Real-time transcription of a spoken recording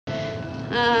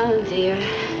Oh, dear.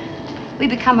 We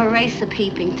become a race of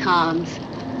peeping Toms.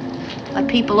 What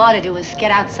people ought to do is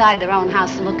get outside their own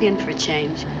house and look in for a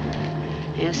change.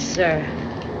 Yes, sir.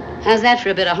 How's that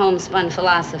for a bit of homespun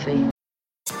philosophy?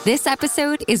 This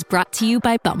episode is brought to you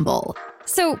by Bumble.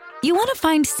 So, you want to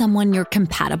find someone you're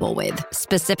compatible with,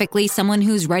 specifically someone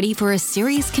who's ready for a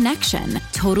serious connection,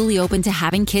 totally open to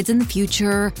having kids in the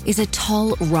future, is a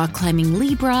tall, rock-climbing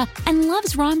Libra, and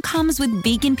loves rom-coms with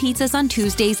vegan pizzas on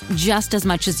Tuesdays just as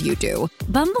much as you do.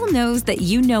 Bumble knows that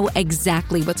you know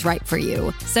exactly what's right for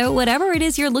you. So whatever it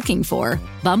is you're looking for,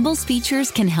 Bumble's features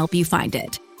can help you find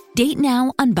it. Date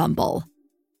now on Bumble.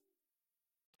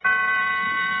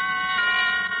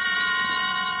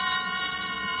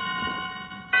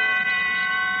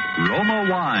 Roma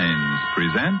Wines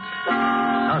present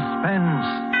Suspense.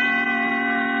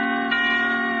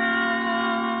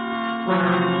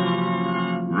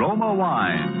 Roma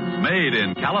Wines, made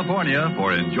in California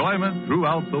for enjoyment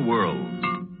throughout the world.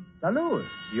 Salud.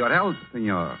 Your health,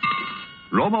 senor.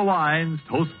 Roma Wines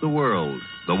toast the world.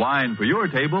 The wine for your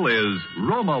table is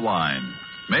Roma Wine,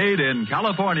 made in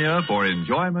California for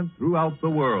enjoyment throughout the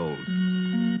world.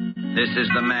 This is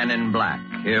the Man in Black,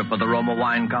 here for the Roma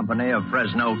Wine Company of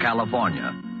Fresno,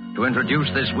 California, to introduce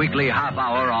this weekly half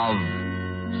hour of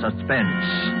Suspense.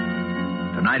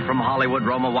 Tonight from Hollywood,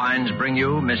 Roma Wines bring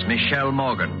you Miss Michelle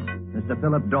Morgan, Mr.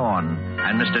 Philip Dorn,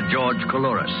 and Mr. George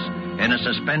Coulouris in a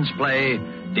suspense play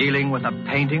dealing with a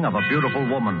painting of a beautiful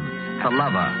woman, her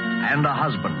lover, and a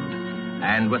husband,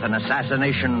 and with an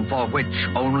assassination for which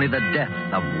only the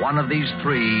death of one of these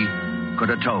three could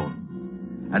atone.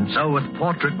 And so with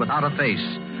Portrait Without a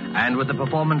Face, and with the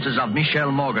performances of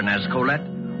Michelle Morgan as Colette,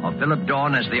 of Philip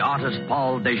Dorn as the artist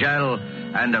Paul Degel,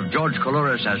 and of George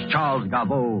Coulouris as Charles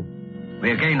Gavot,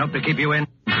 we again hope to keep you in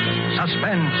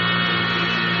suspense.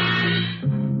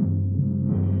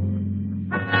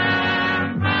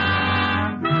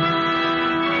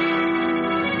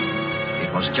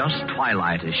 It was just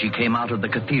twilight as she came out of the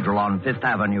cathedral on Fifth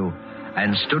Avenue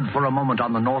and stood for a moment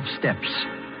on the north steps.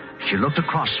 She looked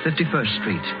across 51st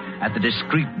Street at the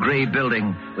discreet gray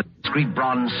building with a discreet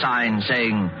bronze sign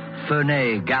saying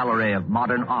Ferney Gallery of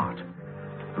Modern Art.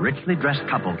 A richly dressed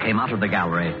couple came out of the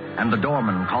gallery, and the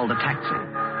doorman called a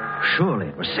taxi. Surely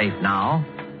it was safe now.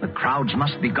 The crowds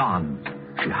must be gone.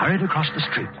 She hurried across the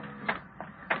street.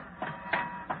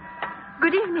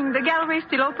 Good evening. The gallery's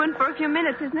still open for a few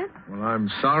minutes, isn't it? Well, I'm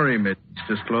sorry, miss. It's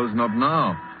just closing up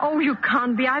now. Oh, you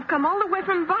can't be. I've come all the way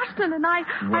from Boston, and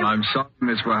Well, I'm sorry,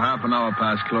 miss. We're half an hour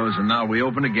past closing now. We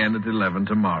open again at 11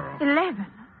 tomorrow. 11?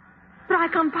 But I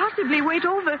can't possibly wait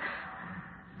over.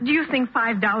 Do you think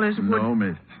 $5 would... No,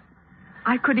 miss.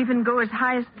 I could even go as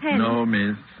high as 10. No,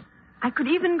 miss. I could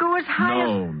even go as high as...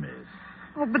 No, miss.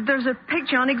 Oh, but there's a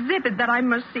picture on exhibit that I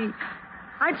must see.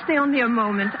 I'd stay only a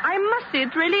moment. I must see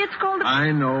it, really. It's called...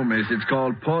 I know, miss. It's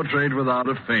called Portrait Without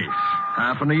a Face.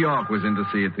 Half of New York was in to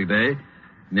see it today,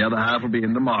 and the other half will be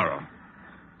in tomorrow.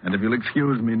 And if you'll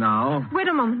excuse me now... Wait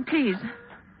a moment, please.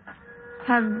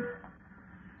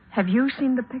 Have you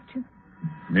seen the picture?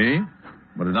 Me?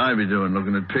 What did I be doing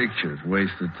looking at pictures?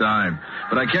 Waste of time.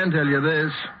 But I can tell you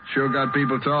this. Sure got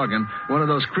people talking. One of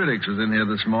those critics was in here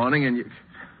this morning, and you...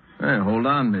 Hey, hold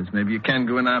on, miss. Maybe you can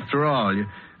go in after all. You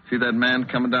see that man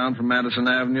coming down from Madison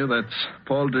Avenue? That's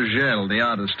Paul Degel, the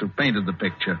artist who painted the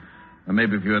picture. Now,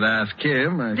 maybe if you had asked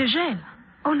him... Degel?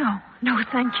 Oh, no. No,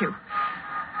 thank you.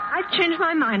 I've changed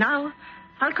my mind. I'll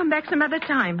come back some other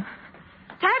time.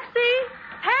 Taxi!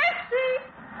 Taxi!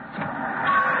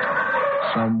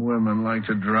 Some women like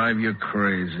to drive you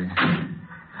crazy.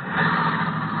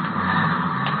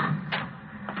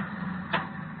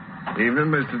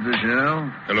 Evening, Mr. Degel.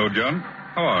 Hello, John.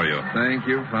 How are you? Thank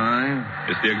you, fine.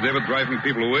 Is the exhibit driving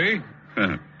people away?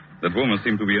 That woman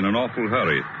seemed to be in an awful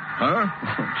hurry. Huh?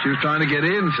 She was trying to get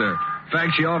in, sir. In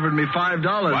fact, she offered me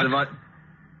 $5 What?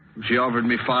 She offered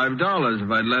me $5 if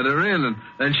I'd let her in, and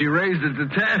then she raised it to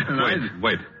 10. And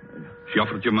Wait. She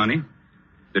offered you money?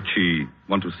 Did she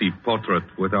want to see Portrait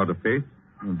Without a Face?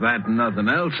 That and nothing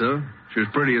else, sir. She was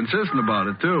pretty insistent about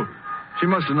it, too. She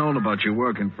must have known about your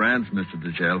work in France, Mr.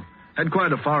 Degel. Had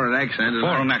quite a foreign accent.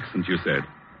 Foreign accent, you said.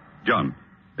 John,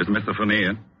 is Mr.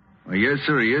 Fournier in? Well, yes,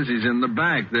 sir, he is. He's in the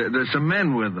back. There's some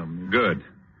men with him. Good.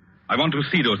 I want to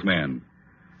see those men.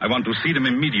 I want to see them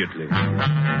immediately.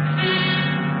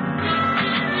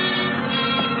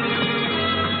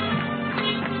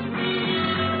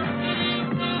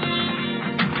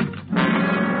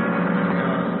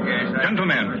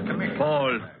 Gentlemen.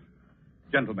 Paul.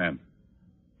 Gentlemen.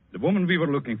 The woman we were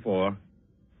looking for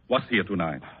was here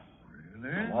tonight.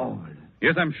 Really? Oh.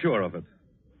 Yes, I'm sure of it.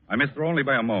 I missed her only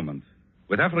by a moment.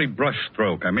 With every brush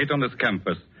stroke I made on this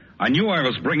canvas, I knew I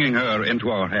was bringing her into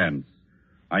our hands.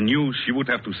 I knew she would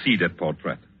have to see that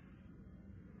portrait.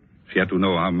 She had to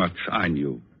know how much I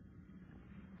knew.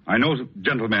 I know,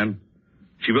 gentlemen,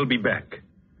 she will be back.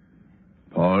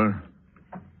 Paul?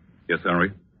 Yes,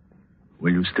 Henry?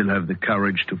 Will you still have the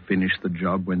courage to finish the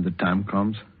job when the time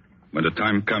comes? When the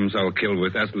time comes, I'll kill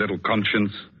with as little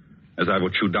conscience as I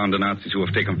would shoot down the Nazis who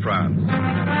have taken France.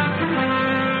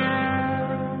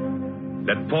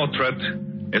 That portrait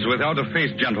is without a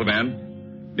face,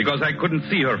 gentlemen, because I couldn't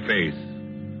see her face.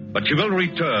 But she will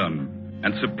return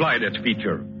and supply that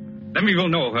feature. Then we will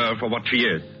know her for what she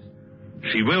is.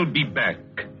 She will be back.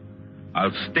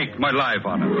 I'll stake my life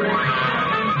on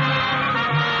it.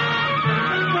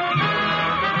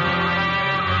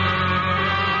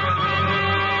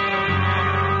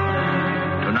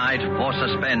 Tonight, for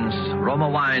Suspense, Roma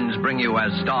Wines bring you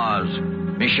as stars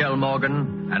Michelle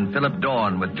Morgan and Philip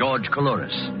Dorn with George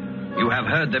Coulouris. You have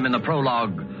heard them in the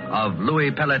prologue of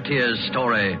Louis Pelletier's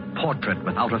story, Portrait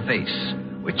Without a Face,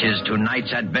 which is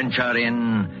tonight's adventure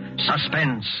in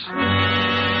Suspense.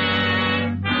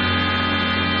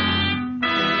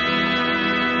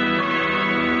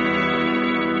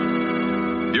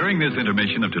 During this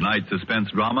intermission of tonight's suspense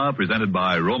drama presented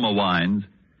by Roma Wines,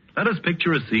 let us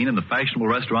picture a scene in the fashionable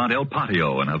restaurant El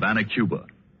Patio in Havana, Cuba.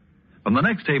 From the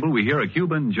next table, we hear a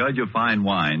Cuban judge of fine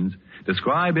wines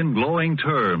describe in glowing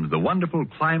terms the wonderful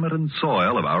climate and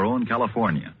soil of our own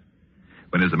California.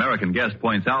 When his American guest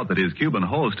points out that his Cuban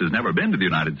host has never been to the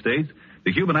United States,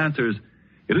 the Cuban answers,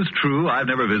 "It is true, I've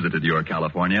never visited your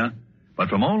California, but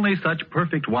from only such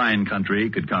perfect wine country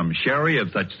could come sherry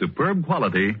of such superb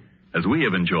quality as we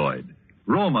have enjoyed.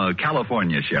 Roma,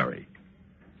 California sherry."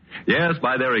 Yes,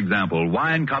 by their example,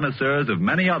 wine connoisseurs of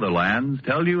many other lands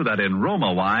tell you that in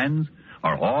Roma wines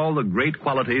are all the great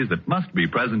qualities that must be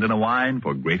present in a wine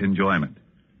for great enjoyment.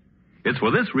 It's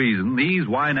for this reason these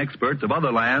wine experts of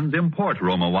other lands import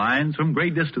Roma wines from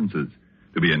great distances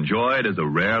to be enjoyed as a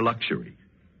rare luxury.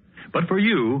 But for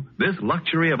you, this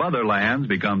luxury of other lands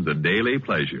becomes a daily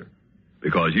pleasure,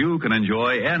 because you can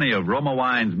enjoy any of Roma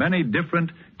wine's many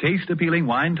different taste-appealing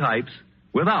wine types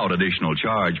without additional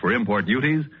charge for import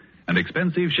duties and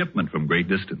expensive shipment from great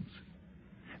distance.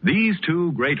 These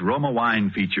two great Roma wine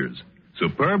features,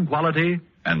 superb quality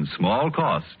and small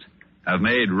cost, have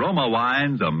made Roma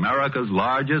wines America's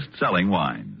largest selling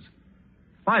wines.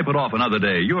 Why put off another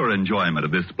day your enjoyment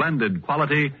of this splendid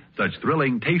quality, such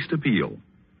thrilling taste appeal?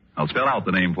 I'll spell out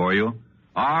the name for you.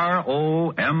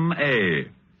 R-O-M-A,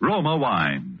 Roma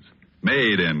Wines,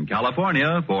 made in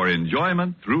California for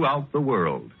enjoyment throughout the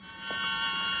world.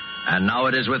 And now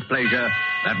it is with pleasure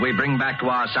that we bring back to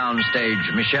our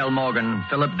soundstage Michelle Morgan,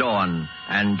 Philip Dorn,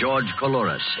 and George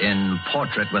Coulouris in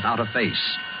Portrait Without a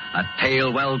Face, a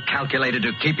tale well calculated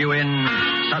to keep you in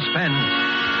suspense.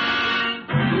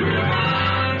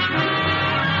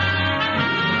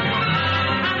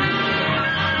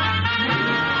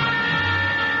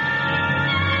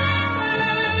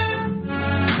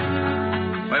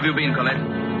 Where have you been, Colette?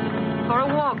 For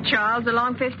a walk, Charles,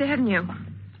 along Fifth Avenue.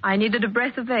 I needed a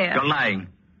breath of air. You're lying.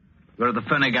 You're at the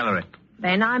Ferney Gallery.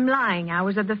 Then I'm lying. I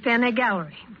was at the Ferney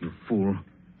Gallery. You fool.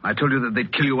 I told you that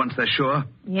they'd kill you once they're sure.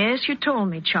 Yes, you told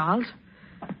me, Charles.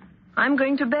 I'm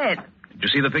going to bed. Did you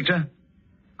see the picture?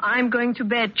 I'm going to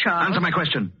bed, Charles. Answer my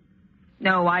question.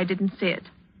 No, I didn't see it.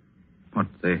 What,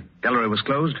 the gallery was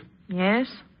closed? Yes?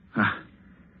 Ah,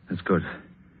 that's good.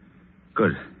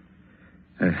 Good.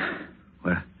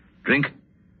 Well, drink?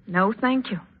 No, thank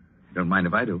you. Don't mind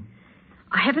if I do.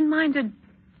 I haven't minded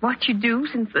what you do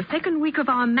since the second week of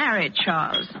our marriage,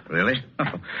 Charles. Really? Oh,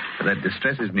 that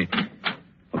distresses me.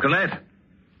 Oh, Colette,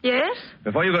 Yes?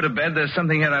 before you go to bed, there's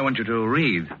something here I want you to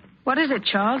read. What is it,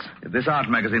 Charles? This art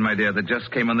magazine, my dear, that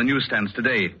just came on the newsstands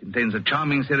today, contains a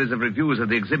charming series of reviews of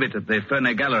the exhibit at the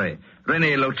Ferney Gallery.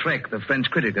 René Lautrec, the French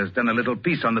critic, has done a little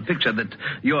piece on the picture that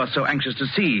you're so anxious to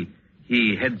see.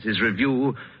 He heads his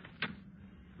review,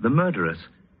 The Murderess.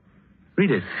 Read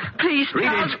it. Please, Read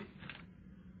Charles. it.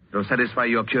 It'll satisfy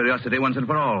your curiosity once and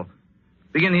for all.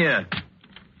 Begin here.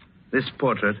 This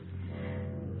portrait.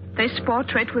 This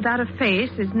portrait without a face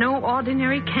is no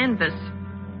ordinary canvas.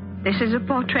 This is a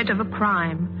portrait of a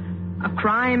crime. A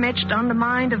crime etched on the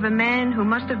mind of a man who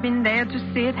must have been there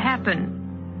to see it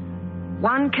happen.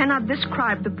 One cannot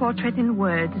describe the portrait in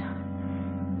words.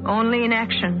 Only in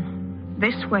action.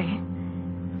 This way.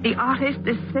 The artist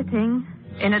is sitting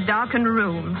in a darkened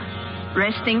room,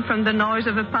 resting from the noise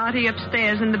of a party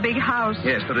upstairs in the big house.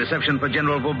 Yes, the reception for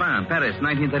General Vauban, Paris,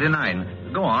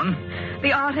 1939. Go on.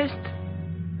 The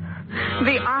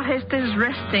artist is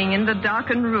resting in the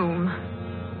darkened room,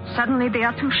 Suddenly there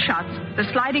are two shots. The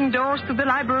sliding doors to the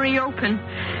library open.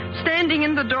 Standing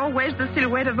in the doorway is the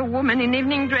silhouette of a woman in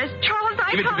evening dress. Charles,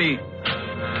 I Give it to me.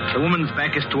 The woman's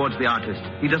back is towards the artist.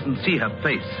 He doesn't see her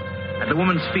face. At the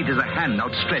woman's feet is a hand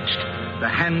outstretched. The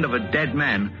hand of a dead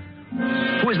man.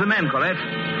 Who is the man, Colette?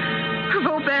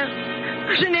 Vaubert.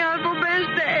 General Vaubert is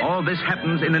dead. All this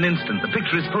happens in an instant. The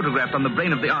picture is photographed on the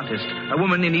brain of the artist. A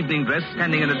woman in evening dress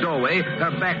standing in a doorway,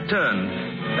 her back turned.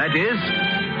 That is,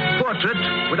 portrait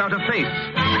without a face.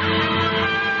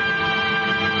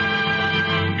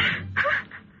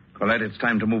 Colette, it's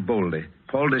time to move boldly.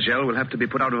 Paul Degel will have to be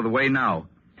put out of the way now.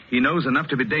 He knows enough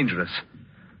to be dangerous.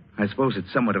 I suppose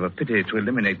it's somewhat of a pity to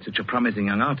eliminate such a promising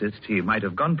young artist. He might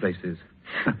have gone places.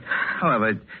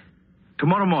 However,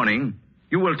 tomorrow morning,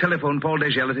 you will telephone Paul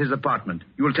Degel at his apartment.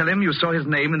 You will tell him you saw his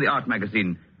name in the art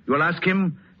magazine. You will ask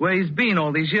him where he's been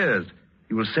all these years.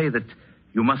 You will say that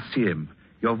you must see him.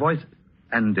 Your voice,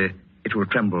 and it will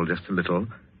tremble just a little,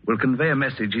 will convey a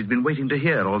message he's been waiting to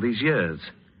hear all these years.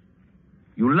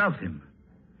 You love him.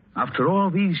 After all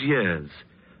these years,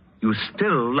 you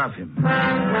still love him.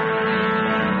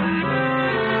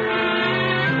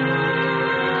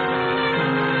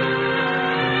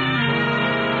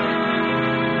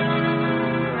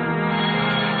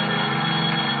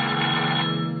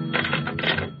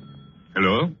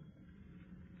 Hello?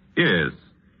 Yes,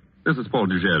 this is Paul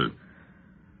Degel.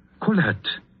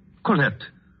 Colette.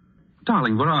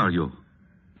 Darling, where are you?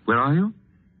 Where are you?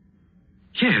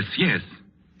 Yes.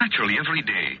 Naturally, every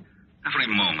day. Every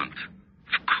moment.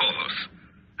 Of course.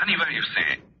 Anywhere you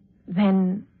say.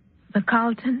 Then the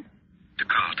Carlton? The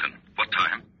Carlton. What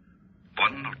time?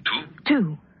 1 or 2?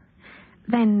 2.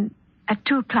 Then at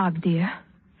 2 o'clock, dear.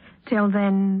 Till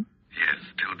then... Yes,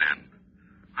 till then.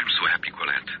 I'm so happy,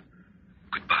 Colette.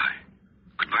 Goodbye.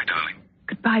 Goodbye, darling.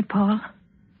 Goodbye, Paul.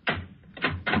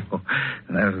 Oh,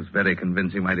 that was very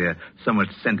convincing, my dear. So much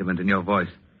sentiment in your voice.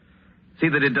 See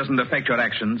that it doesn't affect your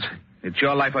actions. It's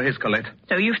your life or his, Colette.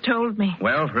 So you've told me.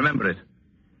 Well, remember it.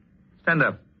 Stand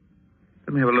up.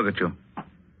 Let me have a look at you.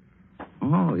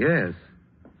 Oh, yes.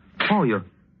 Oh, you're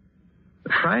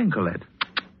crying, Colette.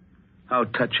 How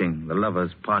touching. The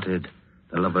lovers parted.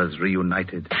 The lovers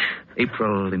reunited.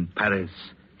 April in Paris.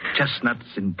 Chestnuts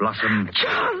in blossom.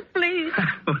 Charles, please.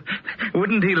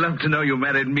 Wouldn't he love to know you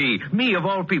married me? Me, of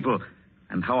all people.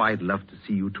 And how I'd love to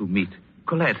see you two meet.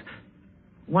 Colette,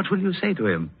 what will you say to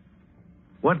him?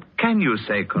 What can you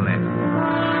say, Colette?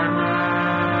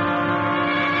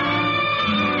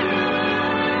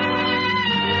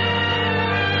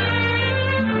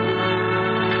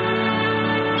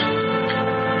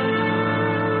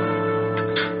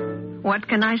 What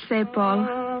can I say, Paul?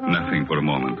 Nothing for a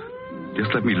moment.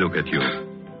 Just let me look at you.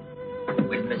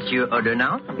 With Monsieur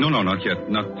Odenau? No, not yet.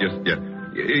 Not just yet.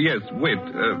 Yes, wait.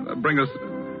 Bring us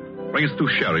 2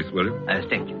 sherries, will you?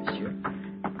 Thank you, monsieur.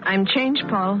 I'm changed,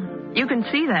 Paul. You can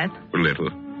see that. A little.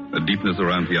 A deepness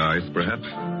around the eyes, perhaps.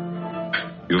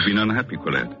 You've been unhappy,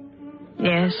 Colette.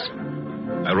 Yes.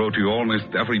 I wrote to you almost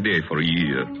every day for a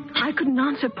year. I couldn't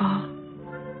answer, Paul.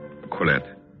 Colette,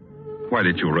 why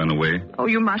did you run away? Oh,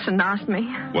 you mustn't ask me.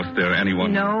 Was there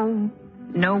anyone?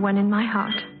 No one in my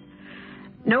heart.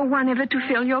 No one ever to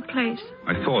fill your place.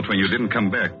 I thought when you didn't come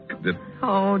back that...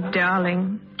 Oh,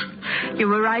 darling. You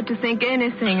were right to think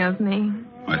anything of me.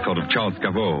 I thought of Charles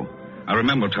Gavot. I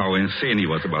remembered how insane he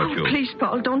was about you. Please,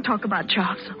 Paul, don't talk about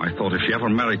Charles. I thought if she ever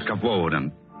married Gavot,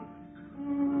 then...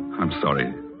 I'm sorry.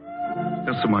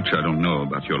 There's so much I don't know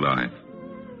about your life.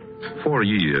 4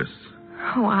 years.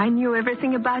 Oh, I knew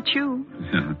everything about you.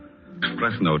 Yeah.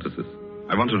 Press notices.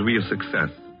 I wanted to be a success.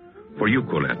 For you,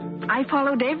 Colette. I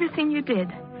followed everything you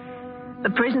did. The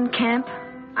prison camp,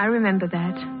 I remember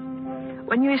that.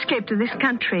 When you escaped to this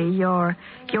country, your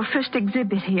first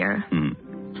exhibit here.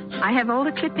 I have all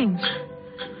the clippings.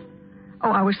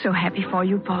 Oh, I was so happy for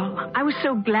you, Paul. I was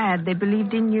so glad they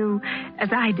believed in you as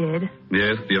I did.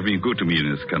 Yes, they have been good to me in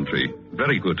this country.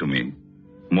 Very good to me.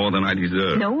 More than I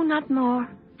deserve. No, not more.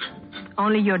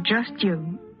 Only you're just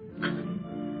you.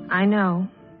 I know.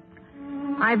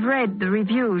 I've read the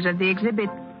reviews of the exhibit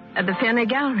at the Ferney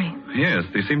Gallery. Yes,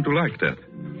 they seem to like that.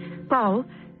 Paul,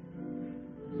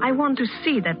 I want to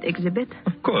see that exhibit.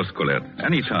 Of course, Colette.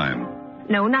 Anytime.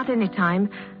 No, not any time.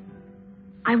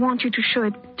 I want you to show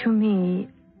it to me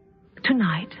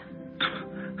tonight.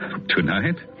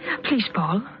 Tonight? Please,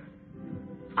 Paul.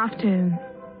 After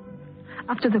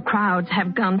the crowds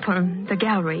have gone from the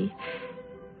gallery,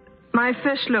 my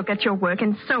first look at your work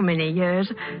in so many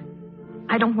years,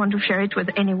 I don't want to share it with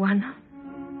anyone.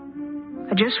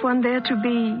 I just want there to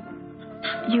be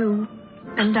you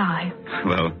and I.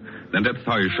 Well, then that's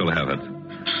how you shall have it.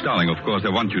 Darling, of course, I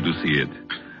want you to see it.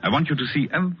 I want you to see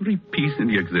every piece in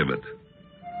the exhibit.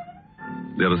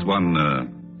 There is one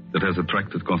that has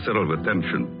attracted considerable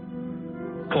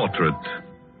attention. Portrait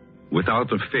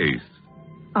without a face.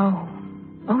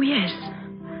 Oh, yes.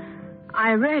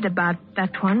 I read about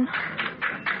that one.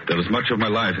 There is much of my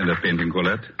life in that painting,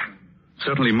 Colette.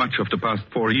 Certainly much of the past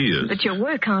 4 years. But your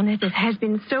work on it has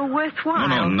been so worthwhile.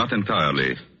 No, not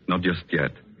entirely. Not just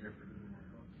yet.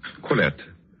 Colette,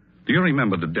 do you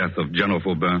remember the death of General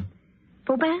Vauban?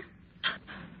 Vauban?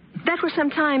 That was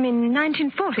sometime in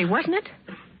 1940, wasn't it?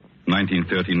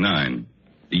 1939.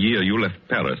 The year you left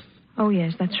Paris. Oh,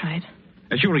 yes, that's right.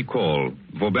 As you recall,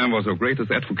 Vauban was our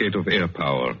greatest advocate of air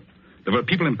power. There were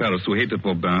people in Paris who hated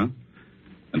Vauban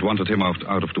and wanted him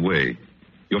out of the way.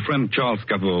 Your friend Charles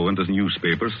Caveau and his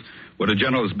newspapers were the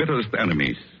general's bitterest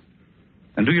enemies.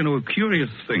 And do you know a curious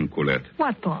thing, Colette?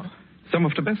 What, Paul? Some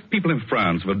of the best people in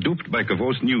France were duped by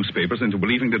Cavau's newspapers into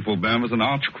believing that Vauban was an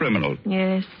arch criminal.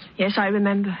 Yes, I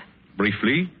remember.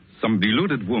 Briefly, some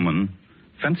deluded woman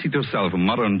fancied herself a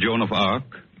modern Joan of Arc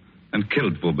and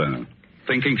killed Vauban,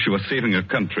 thinking she was saving her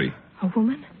country. A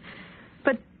woman?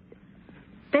 But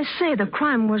they say the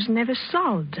crime was never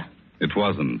solved. It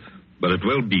wasn't, but it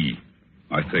will be,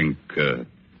 I think,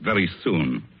 very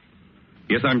soon.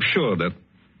 Yes, I'm sure that...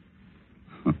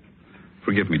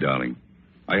 Forgive me, darling.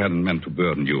 I hadn't meant to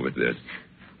burden you with this.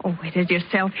 Oh, it is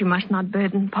yourself you must not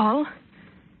burden, Paul.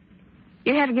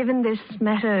 You have given this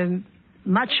matter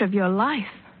much of your life.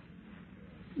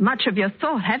 Much of your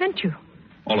thought, haven't you?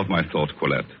 All of my thought,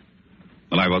 Colette.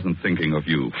 When I wasn't thinking of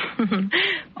you.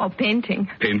 Or painting.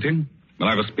 Painting? When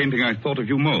I was painting, I thought of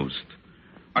you most.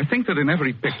 I think that in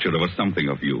every picture there was something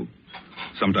of you.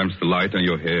 Sometimes the light on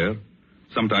your hair.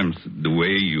 Sometimes the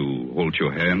way you hold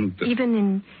your hand.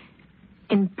 Even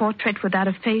in Portrait Without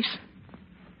a Face?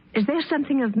 Is there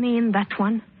something of me in that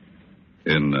one?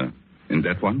 In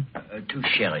that one? 2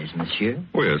 sherries, monsieur.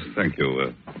 Oh, yes, thank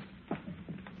you.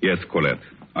 Yes, Colette.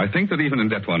 I think that even in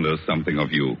that one there's something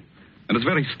of you. And it's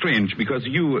very strange because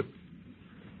you...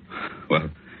 Well,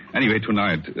 anyway,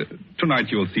 tonight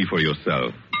you will see for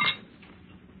yourself.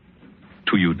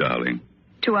 To you, darling.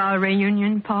 To our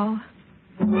reunion, Paul.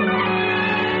 To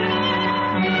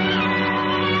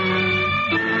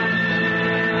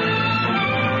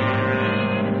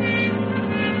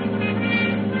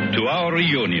our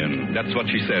reunion. That's what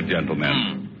she said,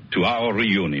 gentlemen. To our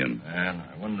reunion. And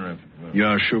I wonder if... You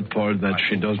are sure, Paul, that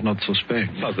she does not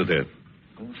suspect? Positive.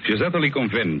 She is utterly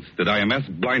convinced that I am as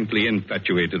blindly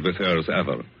infatuated with her as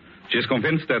ever. She is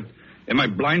convinced that in my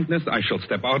blindness I shall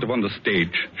step out upon the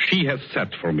stage she has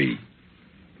set for me.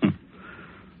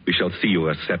 We shall see who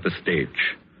has set the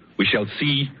stage. We shall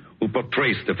see who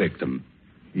portrays the victim.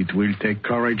 It will take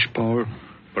courage, Paul.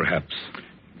 Perhaps.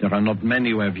 There are not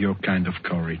many who have your kind of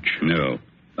courage. No,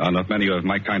 there are not many who have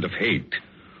my kind of hate,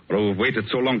 or who have waited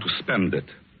so long to spend it.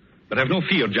 But have no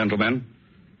fear, gentlemen.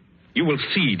 You will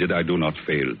see that I do not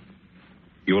fail.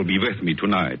 You will be with me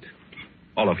tonight.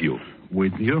 All of you.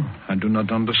 With you? I do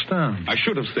not understand. I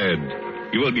should have said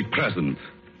you will be present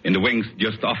in the wings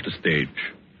just off the stage.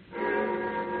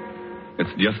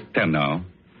 It's just 10 now.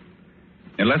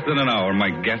 In less than an hour, my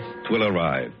guests will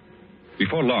arrive.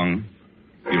 Before long,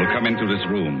 you will come into this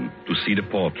room to see the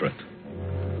portrait.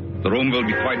 The room will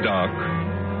be quite dark.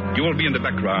 You will be in the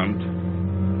background.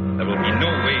 There will be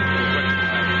no way to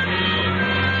recognize.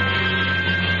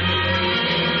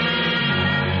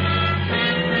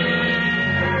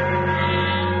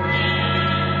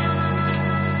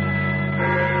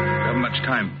 You haven't much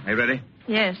time. Are you ready?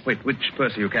 Yes. Wait, which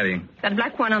purse are you carrying? That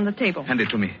black one on the table. Hand it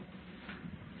to me.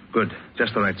 Good.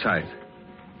 Just the right size.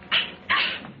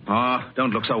 Oh,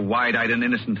 don't look so wide-eyed and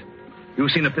innocent. You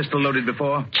seen a pistol loaded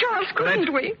before? Charles,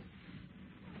 couldn't we?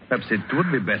 Perhaps it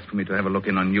would be best for me to have a look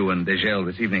in on you and Degel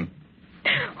this evening.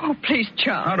 Oh, please,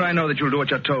 Charles. How do I know that you'll do what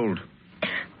you're told?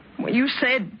 Well, you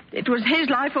said it was his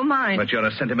life or mine. But you're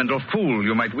a sentimental fool.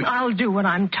 You might... I'll do what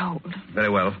I'm told. Very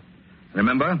well.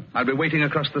 Remember, I'll be waiting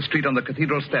across the street on the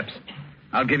cathedral steps.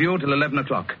 I'll give you till 11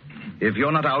 o'clock. If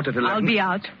you're not out at 11... I'll be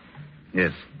out.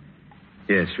 Yes.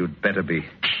 Yes, you'd better be.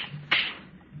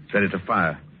 It's ready to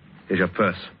fire. Here's your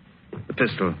purse. The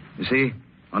pistol, you see?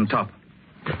 On top.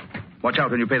 Watch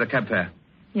out when you pay the cab fare.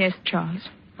 Yes, Charles.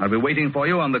 I'll be waiting for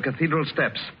you on the cathedral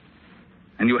steps.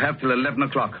 And you have till 11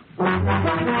 o'clock.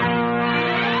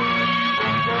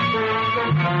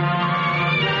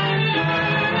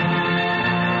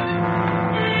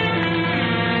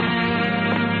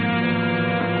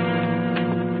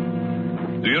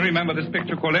 Do you remember this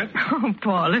picture, Colette? Oh,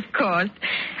 Paul, of course.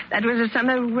 That was the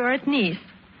summer we were at Nice.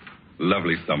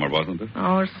 Lovely summer, wasn't it?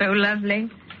 Oh, so lovely.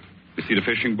 You see the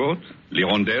fishing boat?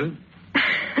 L'Hirondelle?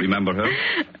 Remember her?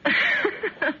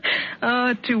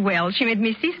 Oh, too well. She made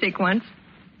me seasick once.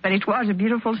 But it was a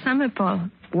beautiful summer, Paul.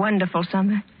 Wonderful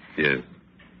summer. Yes.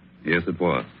 Yes, it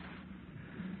was.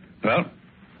 Well,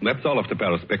 that's all of the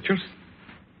Paris pictures.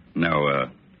 Now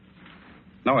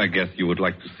I guess you would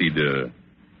like to see the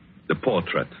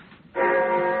portrait.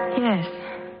 Yes.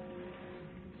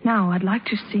 Now, I'd like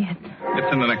to see it.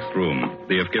 It's in the next room.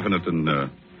 They have given it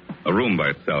a room by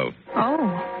itself.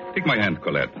 Oh. Take my hand,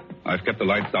 Colette. I've kept the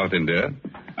lights out in there.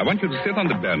 I want you to sit on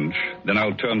the bench, then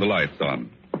I'll turn the lights on.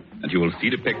 And you will see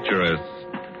the picture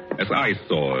as I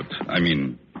saw it. I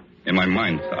mean, in my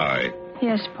mind's eye.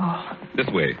 Yes, Paul. This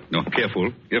way. No,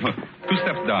 careful. 2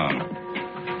 steps down.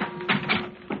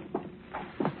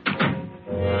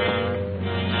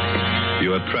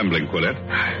 You are trembling, Colette.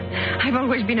 I've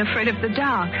always been afraid of the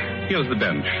dark. Here's the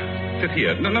bench. Sit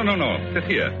here. No. Sit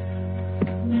here.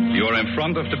 You're in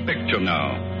front of the picture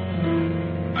now.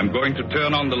 I'm going to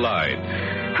turn on the light.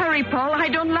 Hurry, Paul. I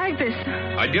don't like this.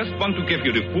 I just want to give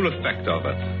you the full effect of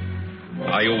it.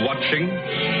 Are you watching?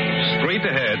 Straight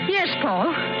ahead. Yes,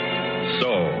 Paul. So,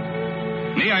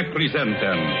 may I present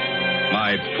then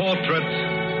my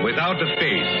portrait without a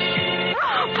face?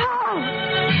 Paul!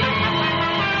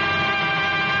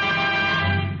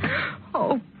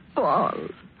 Oh, Paul.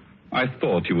 I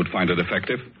thought you would find it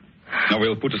effective. Now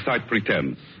we'll put aside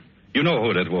pretense. You know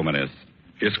who that woman is.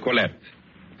 She's Colette.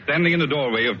 Standing in the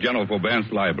doorway of General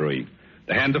Vauban's library.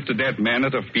 The hand of the dead man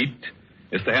at her feet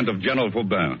is the hand of General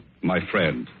Vauban, my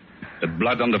friend. That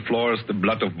blood on the floor is the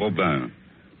blood of Vauban.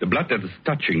 The blood that is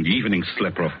touching the evening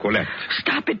slipper of Colette.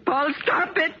 Stop it, Paul.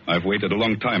 Stop it. I've waited a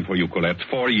long time for you, Colette.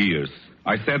 4 years.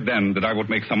 I said then that I would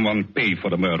make someone pay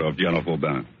for the murder of General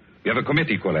Vauban. We have a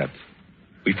committee, Colette.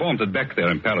 We formed it back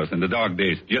there in Paris in the dark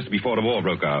days just before the war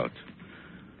broke out.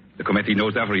 The committee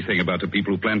knows everything about the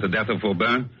people who planned the death of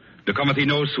Vauban. The committee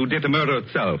knows who did the murder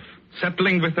itself.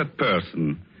 Settling with that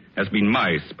person has been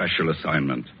my special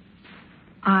assignment.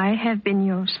 I have been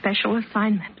your special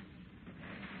assignment.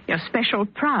 Your special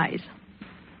prize.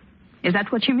 Is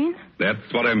that what you mean?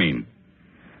 That's what I mean.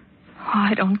 Oh,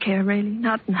 I don't care, really.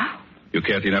 Not now. You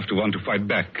cared enough to want to fight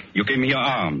back. You came here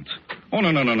armed. Oh,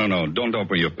 no. Don't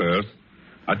open your purse.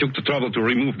 I took the trouble to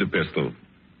remove the pistol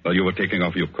while you were taking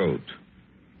off your coat.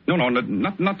 No,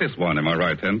 not this one in my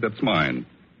right hand. That's mine.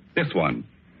 This one.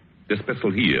 This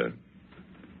pistol here.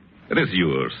 It is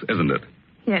yours, isn't it?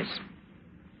 Yes.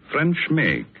 French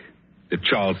make. Did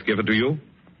Charles give it to you?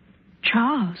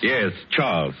 Charles? Yes,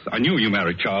 Charles. I knew you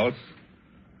married Charles.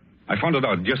 I found it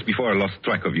out just before I lost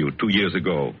track of you 2 years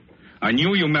ago. I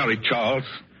knew you married Charles,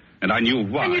 and I knew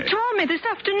why. And you told me this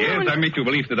afternoon. Yes, I made you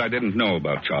believe that I didn't know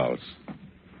about Charles.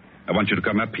 I want you to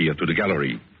come up here to the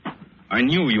gallery. I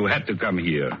knew you had to come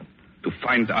here to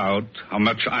find out how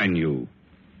much I knew.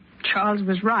 Charles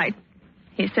was right.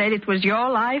 He said it was your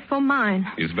life or mine.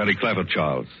 He's very clever,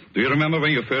 Charles. Do you remember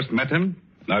when you first met him?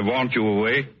 I warned you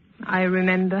away. I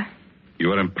remember. You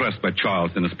were impressed by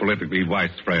Charles and his politically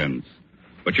wise friends.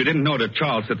 But you didn't know that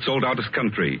Charles had sold out his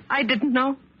country. I didn't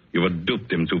know. You had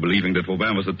duped him to believing that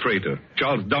Vauban was a traitor.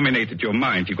 Charles dominated your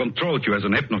mind. He controlled you as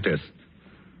an hypnotist.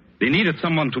 They needed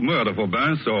someone to murder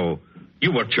Vauban, so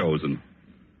you were chosen.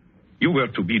 You were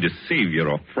to be the savior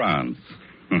of France.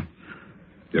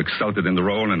 You exulted in the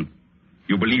role and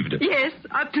you believed it. Yes,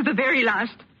 up to the very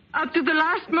last. Up to the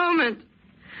last moment.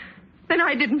 Then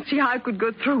I didn't see how I could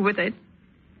go through with it.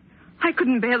 I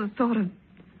couldn't bear the thought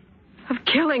of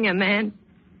killing a man.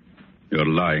 You're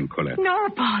lying, Colette. No,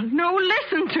 Paul, no,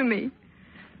 listen to me.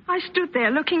 I stood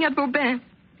there looking at Vauban,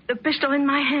 the pistol in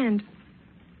my hand.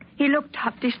 He looked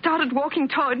up. He started walking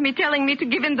toward me, telling me to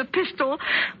give him the pistol.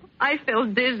 I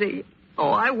felt dizzy. Oh,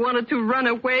 I wanted to run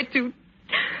away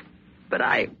But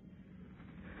I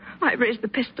raised the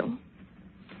pistol.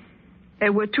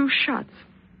 There were 2 shots.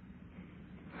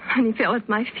 And he fell at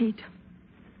my feet.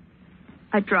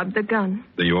 I dropped the gun.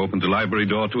 Then you opened the library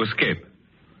door to escape.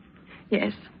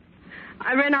 Yes.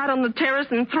 I ran out on the terrace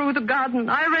and through the garden.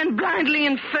 I ran blindly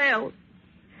and fell.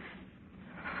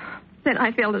 Then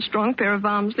I felt a strong pair of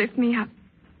arms lift me up.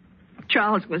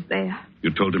 Charles was there.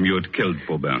 You told him you had killed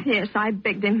Vauban. Yes, I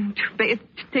begged him to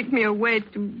take me away.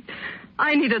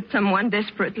 I needed someone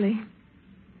desperately.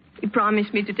 He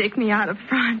promised me to take me out of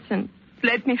France and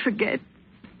let me forget.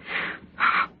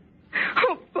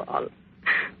 Oh, Paul.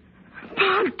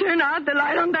 Paul, turn out the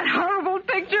light on that horrible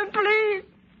picture, please.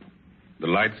 The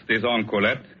light stays on,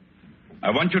 Colette.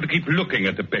 I want you to keep looking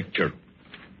at the picture.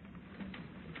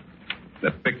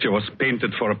 That picture was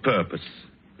painted for a purpose.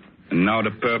 And now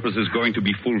the purpose is going to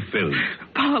be fulfilled.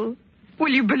 Paul,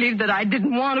 will you believe that I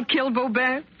didn't want to kill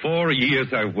Vauban? 4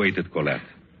 years I've waited, Colette.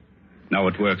 Now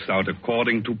it works out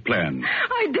according to plan.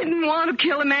 I didn't want to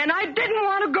kill a man. I didn't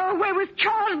want to go away with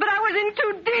Charles, but I was in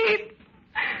too deep.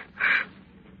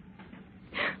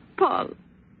 Paul,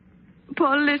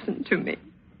 listen to me.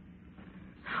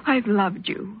 I've loved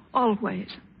you, always.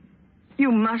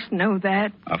 You must know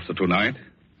that. After tonight?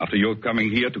 After you're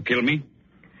coming here to kill me?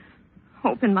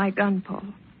 Open my gun, Paul.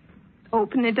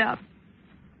 Open it up.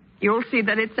 You'll see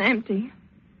that it's empty.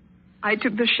 I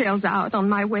took the shells out on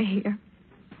my way here.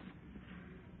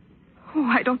 Oh,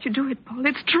 why don't you do it, Paul?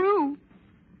 It's true.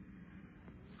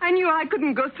 I knew I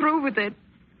couldn't go through with it.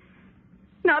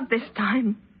 Not this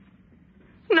time.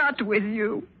 Not with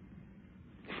you.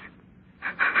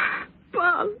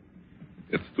 Paul.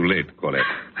 It's too late, Colette.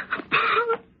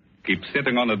 Paul. Keep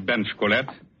sitting on the bench, Colette.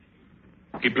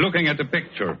 Keep looking at the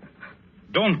picture.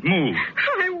 Don't move.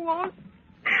 I won't,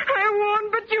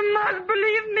 but you must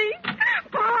believe me.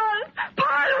 Paul,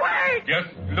 wait.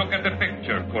 Just look at the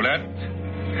picture, Colette.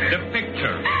 The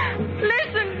picture.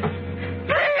 Listen.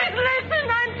 Please listen.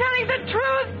 I'm telling the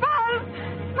truth, Paul.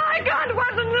 My gun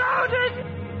wasn't loaded.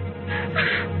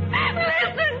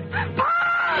 Listen,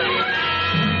 Paul.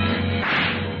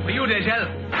 For you,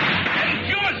 Deschelles. Hey,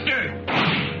 you, mister!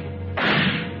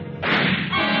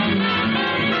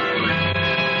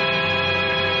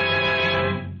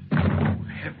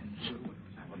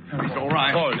 He's all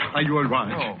right. Paul, are you all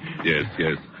right? Oh. Yes.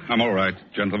 I'm all right,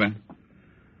 gentlemen.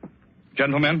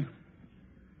 Gentlemen,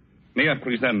 may I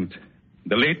present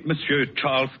the late Monsieur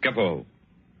Charles Cabot.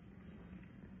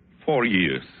 4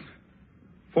 years.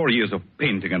 4 years of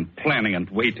painting and planning and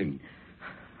waiting.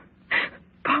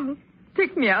 Paul,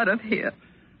 take me out of here.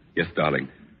 Yes, darling.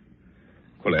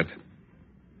 Colette,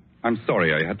 I'm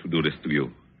sorry I had to do this to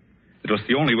you. It was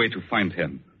the only way to find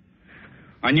him.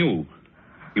 I knew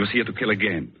he was here to kill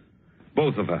again.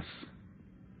 Both of us.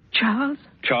 Charles?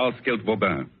 Charles killed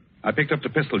Vauban. I picked up the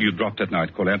pistol you dropped that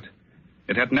night, Colette.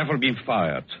 It had never been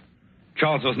fired.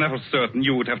 Charles was never certain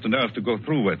you would have the nerve to go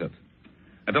through with it.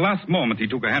 At the last moment, he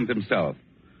took a hand himself.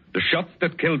 The shots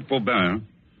that killed Vauban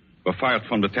were fired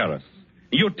from the terrace.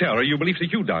 In your terror, you believed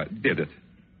that you did it.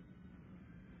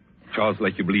 Charles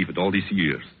let you believe it all these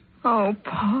years. Oh,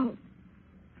 Paul.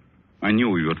 I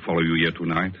knew he would follow you here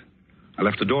tonight. I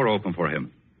left the door open for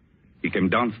him. He came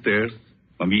downstairs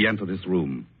when we entered his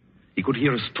room. He could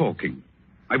hear us talking.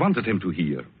 I wanted him to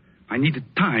hear. I needed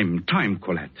time,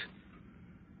 Colette.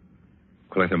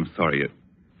 Colette, I'm sorry.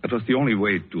 That was the only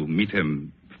way to meet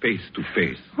him face to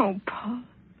face. Oh, Paul.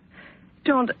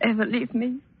 Don't ever leave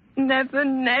me. Never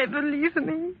leave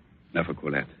me. Never,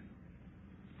 Colette.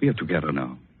 We are together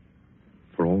now.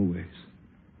 For always.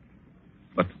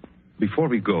 But before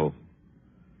we go,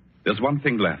 there's one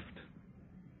thing left.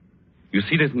 You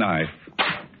see this knife?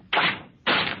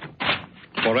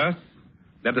 For us,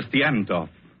 that is the end of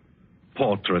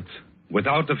Portrait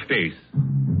Without a Face.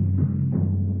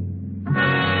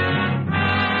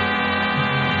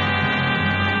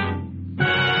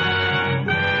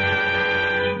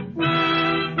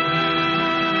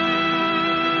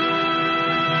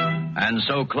 And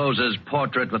so closes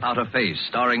Portrait Without a Face,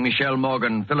 starring Michelle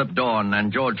Morgan, Philip Dorn,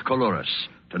 and George Coulouris.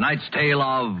 Tonight's tale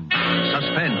of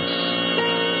suspense.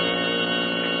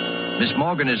 Miss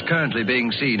Morgan is currently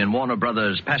being seen in Warner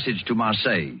Brothers' Passage to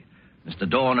Marseille. Mr.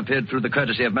 Dorn appeared through the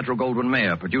courtesy of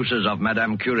Metro-Goldwyn-Mayer, producers of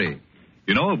Madame Curie.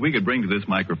 You know, if we could bring to this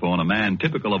microphone a man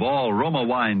typical of all Roma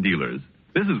wine dealers,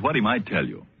 this is what he might tell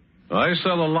you. I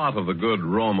sell a lot of the good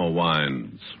Roma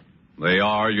wines. They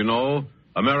are, you know,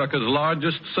 America's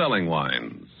largest selling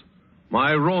wines.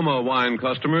 My Roma wine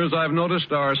customers, I've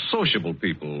noticed, are sociable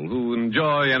people who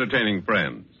enjoy entertaining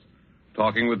friends.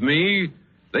 Talking with me,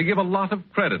 they give a lot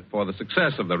of credit for the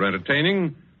success of their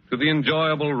entertaining to the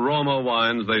enjoyable Roma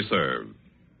wines they serve.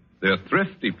 They're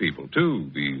thrifty people,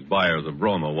 too, these buyers of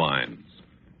Roma wines.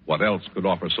 What else could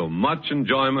offer so much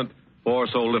enjoyment for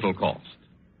so little cost?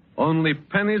 Only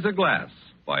pennies a glass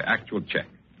by actual check.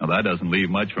 Now, that doesn't leave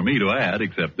much for me to add,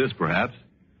 except this, perhaps.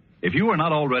 If you are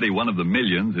not already one of the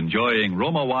millions enjoying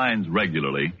Roma wines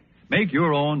regularly, make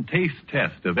your own taste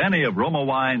test of any of Roma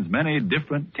wine's many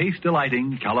different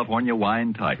taste-delighting California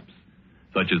wine types,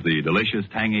 such as the delicious,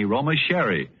 tangy Roma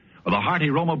Sherry, or the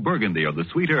hearty Roma Burgundy, or the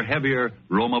sweeter, heavier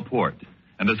Roma Port.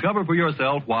 And discover for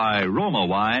yourself why Roma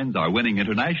wines are winning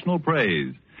international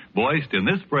praise. Voiced in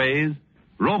this phrase,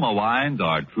 Roma wines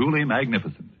are truly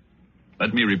magnificent.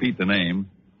 Let me repeat the name.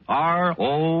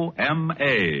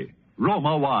 R-O-M-A,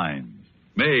 Roma wines.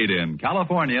 Made in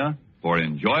California for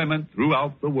enjoyment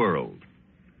throughout the world.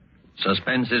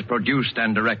 Suspense is produced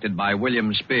and directed by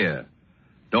William Spear.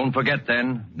 Don't forget,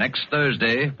 then, next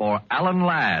Thursday for Alan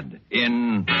Ladd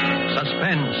in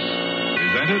Suspense.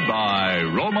 Presented by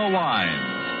Roma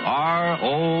Wines.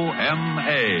 ROMA.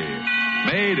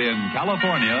 Made in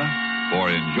California for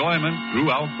enjoyment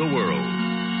throughout the world.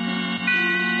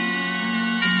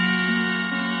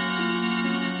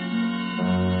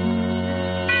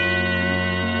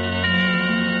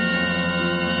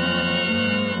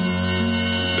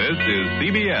 This is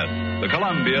CBS, the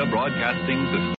Columbia Broadcasting System.